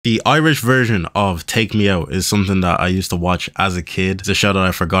The Irish version of Take Me Out is something that I used to watch as a kid. It's a show that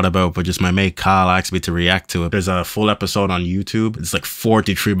I forgot about, but just my mate Carl asked me to react to it. There's a full episode on YouTube. It's like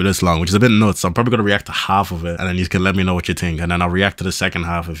 43 minutes long, which is a bit nuts. I'm probably going to react to half of it, and then you can let me know what you think. And then I'll react to the second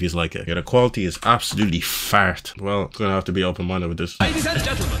half if you like it. Yeah, the quality is absolutely fart. Well, I'm going to have to be open-minded with this. Ladies and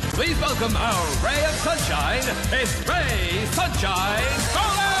gentlemen, please welcome our ray of sunshine. It's Ray Sunshine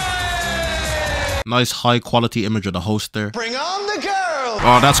Foley! Nice high-quality image of the host there. Bring on the girl!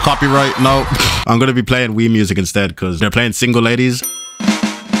 Oh, that's copyright. No. I'm going to be playing Wii music instead because they're playing Single Ladies.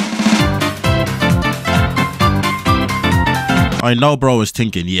 I know bro is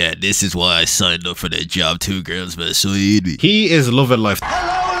thinking, yeah, this is why I signed up for that job. 2 girls beside me. He is loving life.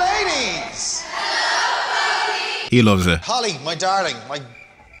 Hello, ladies! Hello, he loves it. Holly, my darling, my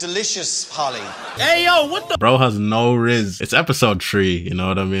delicious Holly. Hey, yo, what the? Bro has no riz. It's episode 3, you know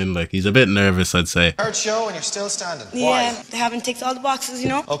what I mean? Like, he's a bit nervous, I'd say. Third show and you're still standing. Yeah, Why? they haven't ticked all the boxes, you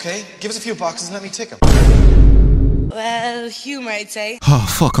know? Okay, give us a few boxes and let me tick them. Well, humour, I'd say. Oh,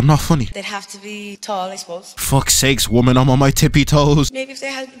 fuck, I'm not funny. They'd have to be tall, I suppose. Fuck's sakes, woman, I'm on my tippy toes. Maybe if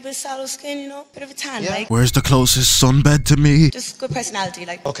they had a bit of sallow skin, you know? Bit of a tan, Yeah. like. Where's the closest sunbed to me? Just good personality,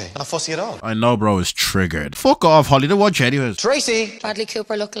 like. Okay, not fussy at all. I know bro is triggered. Fuck off, Holly, don't watch anyways. Tracy! Bradley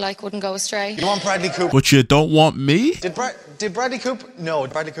Cooper lookalike wouldn't go astray. You want Bradley Cooper? But you don't want me? Did Bradley Cooper? No,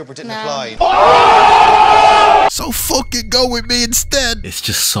 Bradley Cooper didn't No. apply. So fucking go with me instead. It's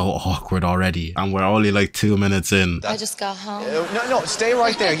just so awkward already. And we're only like 2 minutes in. I just got home. No, stay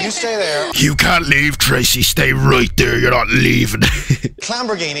right there. You stay there. You can't leave, Tracy. Stay right there. You're not leaving.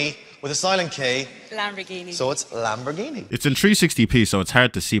 Lamborghini with a silent K. Lamborghini. So it's Lamborghini. It's in 360p, so it's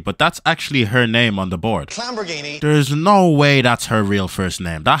hard to see, but that's actually her name on the board. Lamborghini. There's no way that's her real first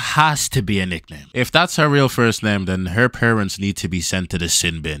name. That has to be a nickname. If that's her real first name, then her parents need to be sent to the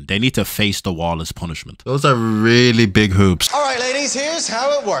sin bin. They need to face the wall as punishment. Those are really big hoops. All right, ladies, here's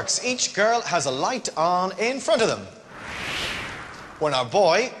how it works. Each girl has a light on in front of them. When our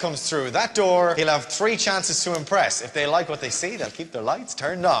boy comes through that door, he'll have 3 chances to impress. If they like what they see, they'll keep their lights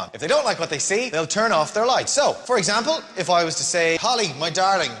turned on. If they don't like what they see, they'll turn off their lights. So, for example, if I was to say, Holly, my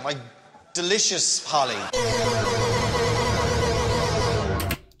darling, my delicious Holly.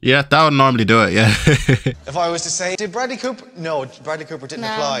 Yeah, that would normally do it, yeah. If I was to say, did Bradley Cooper? No, Bradley Cooper didn't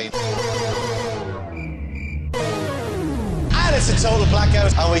apply. And it's a total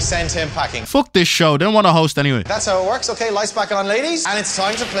blackout, and we send him packing. Fuck this show. Didn't want to host anyway. That's how it works. Okay, lights back on, ladies. And it's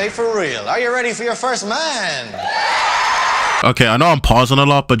time to play for real. Are you ready for your first man? Okay, I know I'm pausing a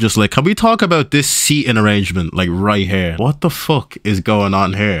lot, but just like, can we talk about this seating arrangement, like right here? What the fuck is going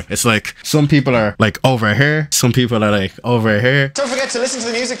on here? It's like, some people are like over here, some people are like over here. Don't forget to listen to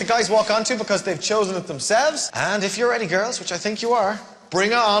the music the guys walk onto because they've chosen it themselves. And if you're ready, girls, which I think you are,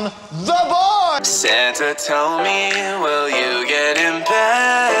 bring on the boy! Santa, tell me, will you get in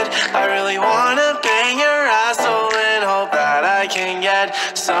bed? I really wanna bang your asshole and hope that I can get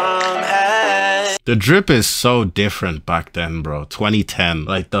some head. The drip is so different back then, bro. 2010.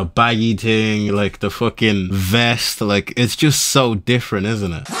 Like the baggy thing, like the fucking vest, like it's just so different,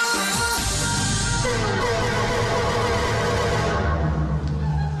 isn't it?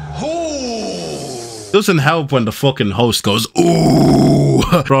 Doesn't help when the fucking host goes, ooh.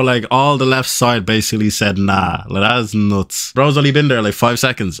 Bro, like all the left side basically said nah. Like that's nuts. Bro's only been there like 5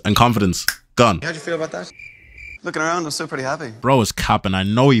 seconds and confidence gone. How'd you feel about that? Looking around, I'm still pretty happy. Bro is capping. I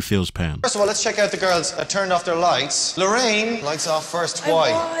know he feels pain. First of all, let's check out the girls that turned off their lights. Lorraine, lights off first. Why?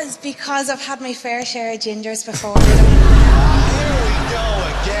 I was, because I've had my fair share of gingers before. Here we go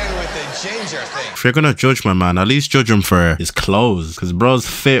again with the ginger thing. If you're gonna judge my man, at least judge him for his clothes. Because bro's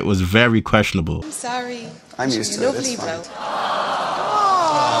fit was very questionable. I'm sorry. I'm used to it, Lovely, it's bro.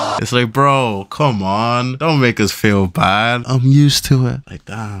 fine. It's like, bro, come on. Don't make us feel bad. I'm used to it. Like,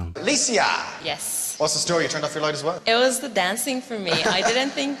 damn. Alicia, Yes. what's the story? You turned off your light as well? It was the dancing for me. I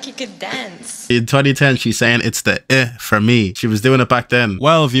didn't think you could dance. In 2010, she's saying it's the for me. She was doing it back then.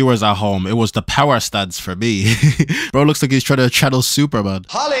 Well, viewers at home, it was the power stance for me. Bro looks like he's trying to channel Superman.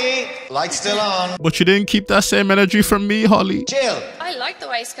 Holly, lights still on. But you didn't keep that same energy from me, Holly. Jill. I like the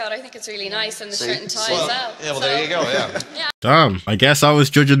waistcoat. I think it's really nice, and the See? shirt and tie Well, as well. yeah, well, there you go, yeah. Damn, I guess I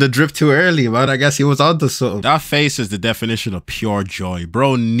was judging the drip too early, man. I guess he was onto something. That face is the definition of pure joy.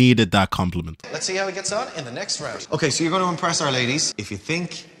 Bro needed that compliment. Let's see how he gets on in the next round. Okay, so you're going to impress our ladies. If you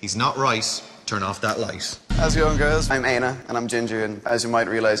think he's not right, turn off that light. How's it going, girls? I'm Aina, and I'm ginger, and as you might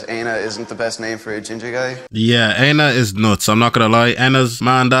realize, Aina isn't the best name for a ginger guy. Yeah, Aina is nuts. I'm not gonna lie. Aina's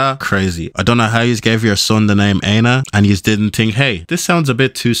manda crazy. I don't know how you gave your son the name Aina, and you didn't think, hey, this sounds a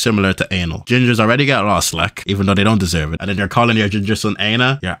bit too similar to anal. Gingers already get a lot of slack, even though they don't deserve it. And then you're calling your ginger son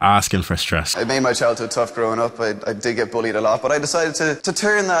Aina, you're asking for stress. It made my childhood tough growing up. I did get bullied a lot, but I decided to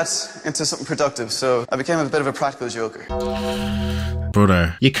turn that into something productive, so I became a bit of a practical joker.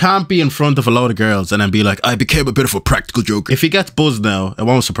 Brother, you can't be in front of a load of girls and then be like, I became a bit of a practical joker. If he gets buzzed now, it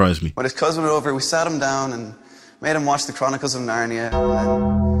won't surprise me. When his cousin went over, we sat him down and made him watch the Chronicles of Narnia, and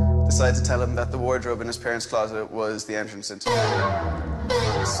then decided to tell him that the wardrobe in his parents' closet was the entrance into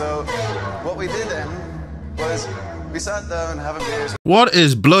Narnia. So what we did then was we sat down having beers. What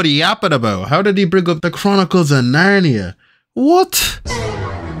is bloody yapping about? How did he bring up the Chronicles of Narnia? What?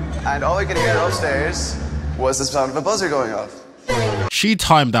 And all we could hear upstairs was the sound of a buzzer going off. She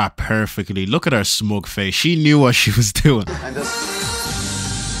timed that perfectly. Look at her smug face. She knew what she was doing. And just...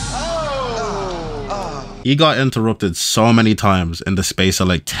 He got interrupted so many times in the space of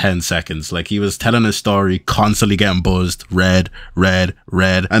like 10 seconds. Like he was telling his story, constantly getting buzzed, red, red,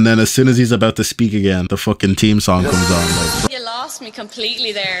 red. And then as soon as he's about to speak again, the fucking theme song comes on. Like, You lost me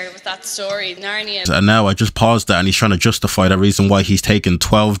completely there with that story, Narnia. and now I just paused that and he's trying to justify the reason why he's taken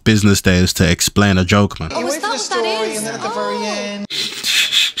 12 business days to explain a joke, man. You wait for the story and then at the very end.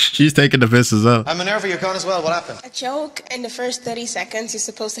 She's taking the piss as well. And Minerva, you're gone as well. What happened? A joke in the first 30 seconds, you're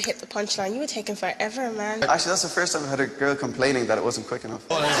supposed to hit the punchline. You were taking forever, man. Actually, that's the first time I've had a girl complaining that it wasn't quick enough.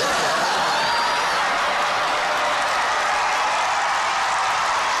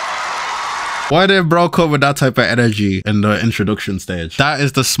 Why they broke up with that type of energy in the introduction stage? That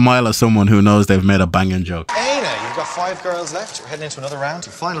is the smile of someone who knows they've made a banging joke. Aina, you've got 5 girls left. We're heading into another round.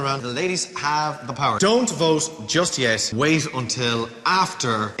 Final round. The ladies have the power. Don't vote just yet. Wait until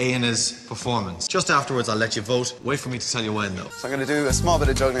after Aina's performance. Just afterwards, I'll let you vote. Wait for me to tell you when, though. So I'm going to do a small bit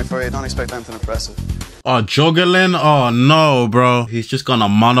of juggling for you. Don't expect anything impressive. Oh, juggling? Oh, no, bro. He's just gonna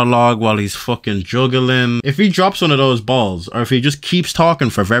monologue while he's fucking juggling. If he drops one of those balls, or if he just keeps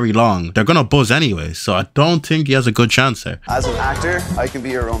talking for very long, they're gonna buzz anyway. So I don't think he has a good chance there. As an actor, I can be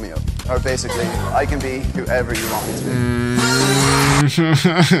your Romeo. Or basically, I can be whoever you want me to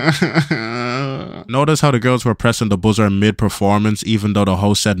be. Notice how the girls were pressing the buzzer mid-performance, even though the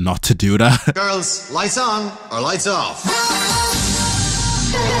host said not to do that. Girls, lights on or lights off.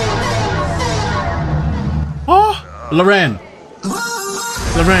 Oh, Lorraine.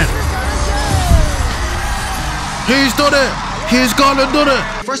 Lorraine. He's done it. He's gone and done it.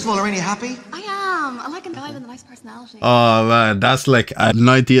 First of all, Lorraine, you happy? I am. I like a guy with a nice personality. Oh man, that's like a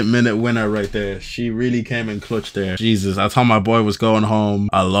 90th minute winner right there. She really came in clutch there. Jesus, I thought my boy was going home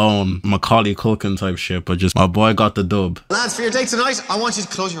alone. Macaulay Culkin type shit, but just my boy got the dub. Lads, for your date tonight, I want you to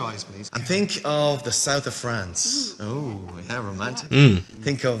close your eyes, please. And think of the south of France. Oh, yeah, romantic.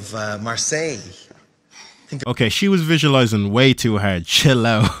 Think of Marseille. Okay, she was visualizing way too hard. Chill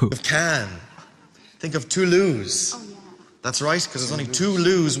out. Of Cannes. Think of Toulouse. Oh, yeah. That's right, because there's only 2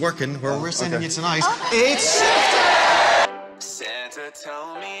 loos working where we're sending you tonight. It's...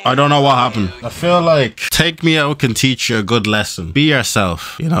 I don't know what happened. I feel like Take Me Out can teach you a good lesson. Be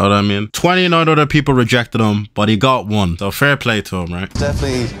yourself, you know what I mean? 29 other people rejected him, but he got one. So fair play to him, right?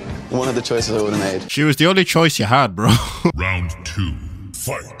 Definitely one of the choices I would have made. She was the only choice you had, bro. Round 2.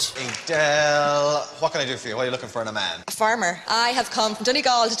 Fight. Adele, what can I do for you? What are you looking for in a man? A farmer. I have come from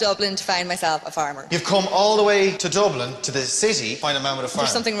Donegal to Dublin to find myself a farmer. You've come all the way to Dublin, to the city, to find a man with a farm.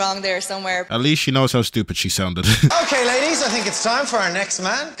 There's something wrong there somewhere. At least she knows how stupid she sounded. Okay, ladies, I think it's time for our next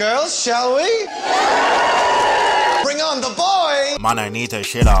man. Girls, shall we? Bring on the boy! Man, I need to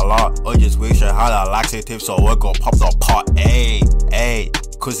shit a lot. I just wish I had a laxative so I could pop the pot. Ayy, ayy.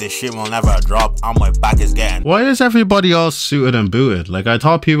 Cause this shit will never drop and my back is getting... Why is everybody all suited and booted? Like, I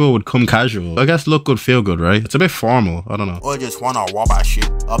thought people would come casual. I guess look good, feel good, right? It's a bit formal. I don't know. I just wanna whop that shit.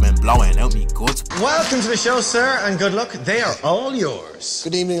 I've been blowing out me goods. Welcome to the show, sir, and good luck. They are all yours.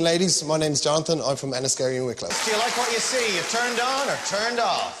 Good evening, ladies. My name's Jonathan. I'm from Enniskerry and Wicklow. Do you like what you see? You turned on or turned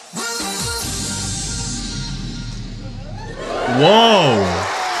off?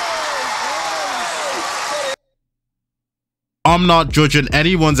 Whoa. I'm not judging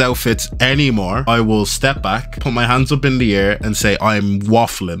anyone's outfits anymore. I will step back, put my hands up in the air and say I'm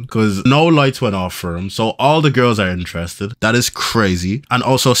waffling because no lights went off for him. So all the girls are interested. That is crazy. And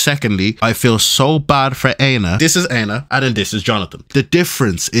also secondly, I feel so bad for Aina. This is Aina and then this is Jonathan. The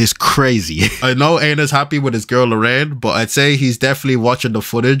difference is crazy. I know Aina's happy with his girl Lorraine, but I'd say he's definitely watching the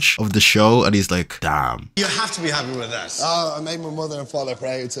footage of the show and he's like, damn. You have to be happy with that. Oh, I made my mother and father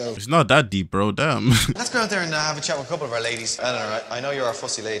proud, so... It's not that deep, bro. Damn. Let's go out there and have a chat with a couple of our ladies. Eleanor, I know you're a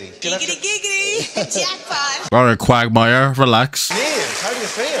fussy lady. Giggity, giggity. Jackpot. Alright, Quagmire, relax. Niamh, how do you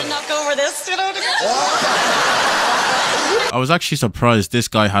feel? Knock over this, you know. I was actually surprised this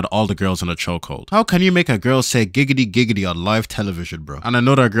guy had all the girls in a chokehold. How can you make a girl say giggity giggity on live television, bro? And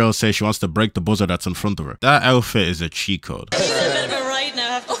another girl say she wants to break the buzzer that's in front of her. That outfit is a cheat code. He's a bit of a right now,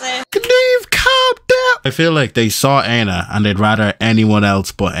 I have to say. Niamh, calm down. I feel like they saw Aina and they'd rather anyone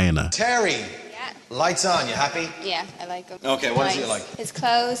else but Aina. Terry. Lights on, you happy? Yeah, I like him. Okay, what does he like? His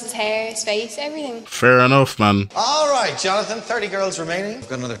clothes, his hair, his face, everything. Fair enough, man. All right, Jonathan, 30 girls remaining. We've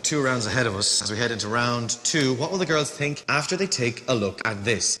got another 2 rounds ahead of us as we head into round 2. What will the girls think after they take a look at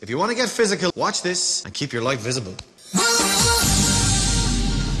this? If you want to get physical, watch this and keep your light visible.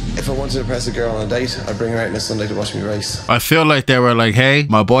 If I wanted to impress a girl on a date, I'd bring her out on a Sunday to watch me race. I feel like they were like, hey,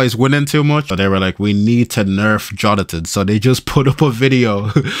 my boy's winning too much. But they were like, we need to nerf Jonathan. So they just put up a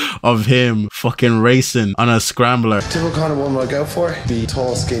video of him fucking racing on a scrambler. Typical kind of woman I'd go for, be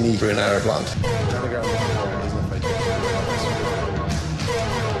tall, skinny, brunette or blonde.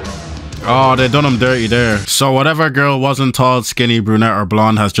 Oh, they done him dirty there. So whatever girl wasn't tall, skinny, brunette or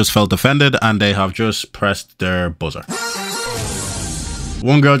blonde has just felt offended and they have just pressed their buzzer.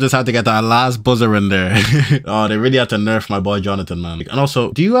 One girl just had to get that last buzzer in there. Oh, they really had to nerf my boy Jonathan, man. And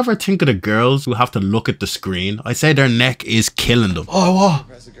also, do you ever think of the girls who have to look at the screen? I say their neck is killing them. Oh, what?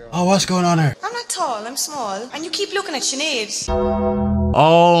 Oh, what's going on here? I'm not tall, I'm small. And you keep looking at Sinead.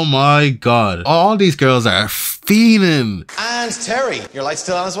 Oh my god. All these girls are fiending. And Terry, your light's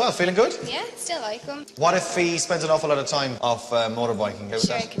still on as well. Feeling good? Yeah, still like him. What if he spends an awful lot of time off motorbiking?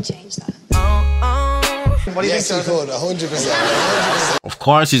 Sure, I can change that. What do you yes, think, you could, 100%. Of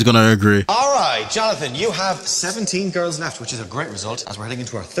course he's gonna agree. All right, Jonathan, you have 17 girls left, which is a great result as we're heading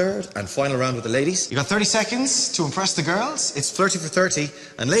into our 3rd and final round with the ladies. You got 30 seconds to impress the girls. It's 30 for 30.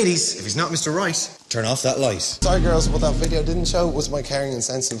 And ladies, if he's not Mr. Right, turn off that light. Sorry girls, what that video didn't show was my caring and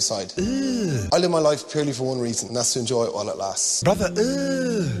sensitive side. I live my life purely for one reason, and that's to enjoy it while it lasts. Brother,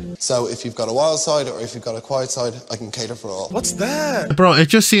 So if you've got a wild side or if you've got a quiet side, I can cater for all. What's that? Bro, it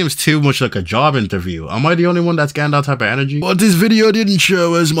just seems too much like a job interview. Am I the only one that's getting that type of energy? What this video didn't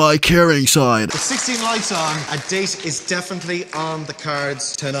show is my caring side. With 16 lights on, a date is definitely on the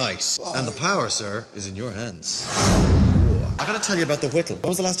cards tonight. And the power, sir, is in your hands. I gotta tell you about the whittle. When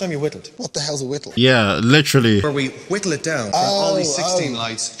was the last time you whittled? What the hell's a whittle? Yeah, literally. Where we whittle it down from all these 16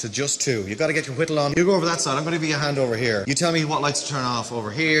 lights to just 2. You gotta get your whittle on. You go over that side. I'm gonna give you a hand over here. You tell me what lights to turn off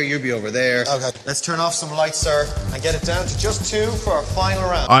over here. You be over there. Okay. Let's turn off some lights, sir, and get it down to just 2 for our final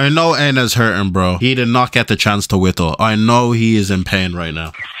round. I know Aina's hurting, bro. He did not get the chance to whittle. I know he is in pain right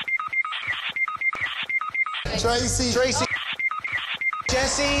now. Tracy.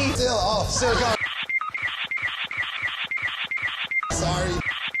 Jesse. Still off. Still going. Sorry.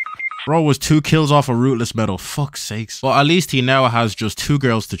 Bro was 2 kills off a rootless medal. Fuck's sakes. But at least he now has just 2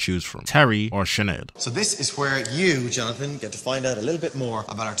 girls to choose from. Terry or Sinead. So this is where you, Jonathan, get to find out a little bit more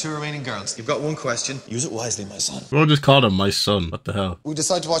about our 2 remaining girls. You've got 1 question. Use it wisely, my son. Bro just called him my son. What the hell? We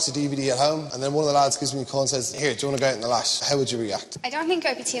decide to watch the DVD at home, and then one of the lads gives me a call and says, here, do you want to go out in the lash? How would you react? I don't think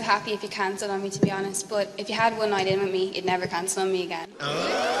I'd be too happy if you cancelled on me, to be honest. But if you had one night in with me, you'd never cancel on me again.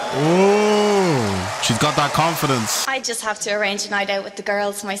 Oh, she's got that confidence. I just have to arrange a night out with the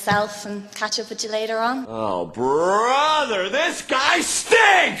girls myself and catch up with you later on. Oh, brother, this guy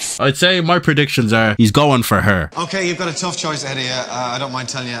stinks! I'd say my predictions are he's going for her. Okay, you've got a tough choice ahead of you. I don't mind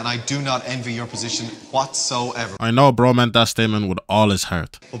telling you, and I do not envy your position whatsoever. I know bro meant that statement with all his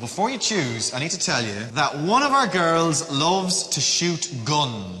heart. But before you choose, I need to tell you that one of our girls loves to shoot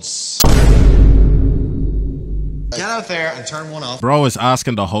guns. Get out there and turn one off. Bro is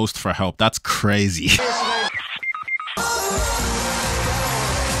asking the host for help. That's crazy.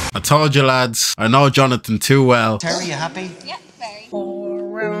 I told you, lads. I know Jonathan too well. Terry, you happy? Yeah, very. All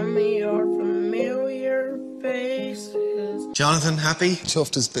around me are familiar faces. Jonathan, happy?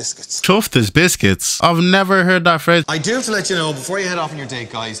 Chuffed as biscuits. Chuffed as biscuits? I've never heard that phrase. I do have to let you know, before you head off on your date,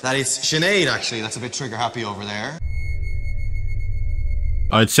 guys, that it's Sinead, actually, that's a bit trigger happy over there.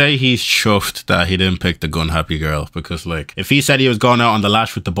 I'd say he's chuffed that he didn't pick the gun happy girl, because like if he said he was going out on the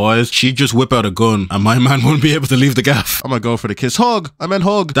lash with the boys, she'd just whip out a gun and my man wouldn't be able to leave the gaff. I'm gonna go for the kiss. Hug. I meant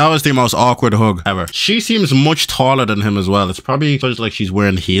hug. That was the most awkward hug ever. She seems much taller than him as well. It's probably because like she's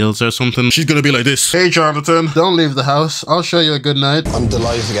wearing heels or something. She's gonna be like this. Hey Jonathan, don't leave the house. I'll show you a good night. I'm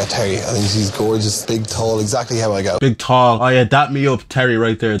delighted to get Terry. I think she's gorgeous, big, tall, exactly how I go. Big tall. Oh yeah, dap me up Terry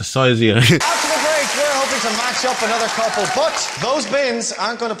right there. The size of you. After the break, we're hoping to match up another couple, but those bins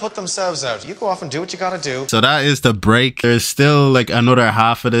aren't going to put themselves out. You go off and do what you gotta do. So that is the break. There's still like another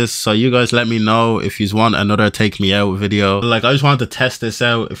half of this, so you guys let me know if you want another take me out video. Like, I just wanted to test this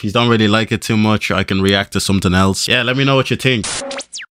out. If you don't really like it too much, I can react to something else. Yeah, let me know what you think.